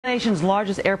Nation's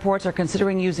largest airports are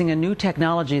considering using a new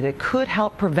technology that could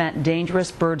help prevent dangerous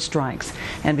bird strikes.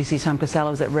 NBC's Tom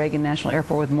Costello is at Reagan National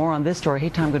Airport with more on this story. Hey,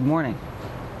 Tom, good morning.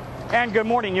 And good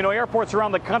morning. You know, airports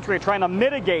around the country are trying to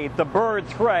mitigate the bird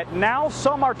threat. Now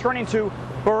some are turning to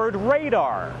bird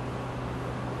radar.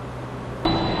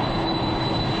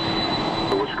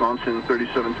 Wisconsin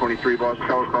 3723 Boston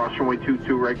Tower, cross runway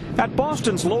 22 right. At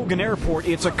Boston's Logan Airport,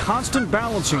 it's a constant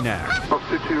balancing act.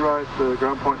 62 right,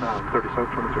 ground point now,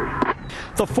 3723.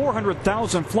 The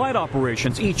 400,000 flight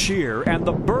operations each year and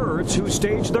the birds who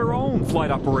stage their own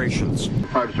flight operations.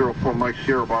 504 Mike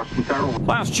Sierra, Boston Tower.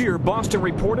 Last year, Boston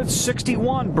reported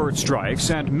 61 bird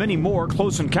strikes and many more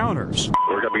close encounters.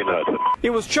 We're going to be in the Hudson. It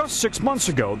was just 6 months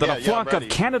ago that a flock of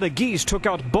Canada geese took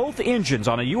out both engines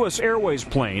on a U.S. Airways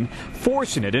plane,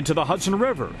 forcing it into the Hudson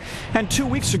River. And 2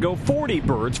 weeks ago, 40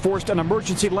 birds forced an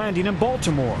emergency landing in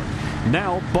Baltimore.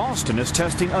 Now, Boston is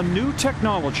testing a new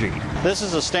technology. This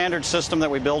is a standard system that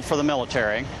we build for the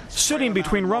military. Sitting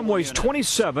between runways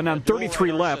 27 and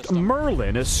 33 left,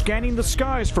 MERLIN is scanning the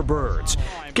skies for birds.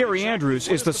 Gary Andrews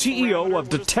is the CEO of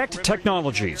Detect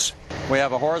Technologies. We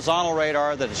have a horizontal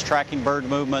radar that is tracking bird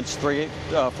movements 4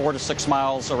 to 6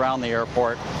 miles around the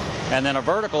airport, and then a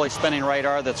vertically spinning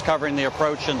radar that's covering the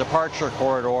approach and departure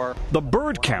corridor. The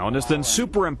bird count is then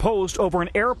superimposed over an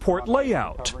airport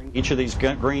layout. Each of these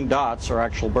green dots are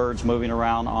actual birds moving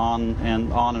around on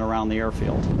and around the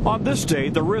airfield. On this day,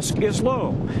 the risk is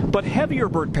low, but heavier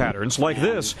bird patterns like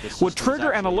this would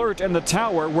trigger an alert in the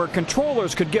tower where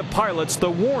controllers could give pilots the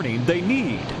warning they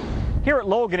need. Here at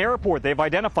Logan Airport, they've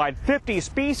identified 50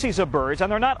 species of birds,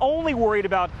 and they're not only worried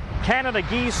about Canada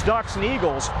geese, ducks, and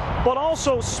eagles, but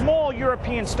also small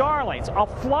European starlings. A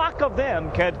flock of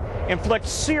them could inflict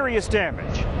serious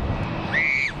damage.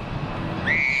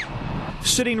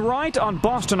 Sitting right on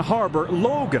Boston Harbor,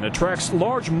 Logan attracts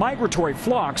large migratory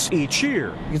flocks each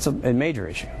year. It's a major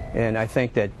issue, and I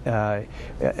think that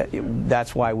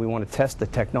that's why we want to test the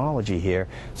technology here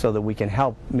so that we can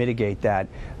help mitigate that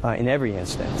in every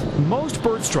instance. Most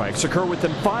bird strikes occur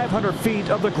within 500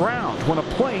 feet of the ground when a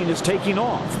plane is taking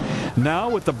off. Now,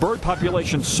 with the bird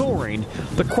population soaring,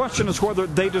 the question is whether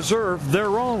they deserve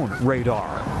their own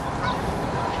radar.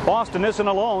 Boston isn't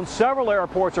alone. Several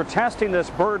airports are testing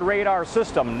this bird radar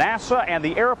system. NASA and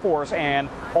the Air Force and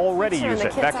already use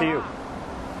it. Back to you.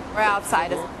 We're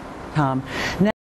outside. Tom.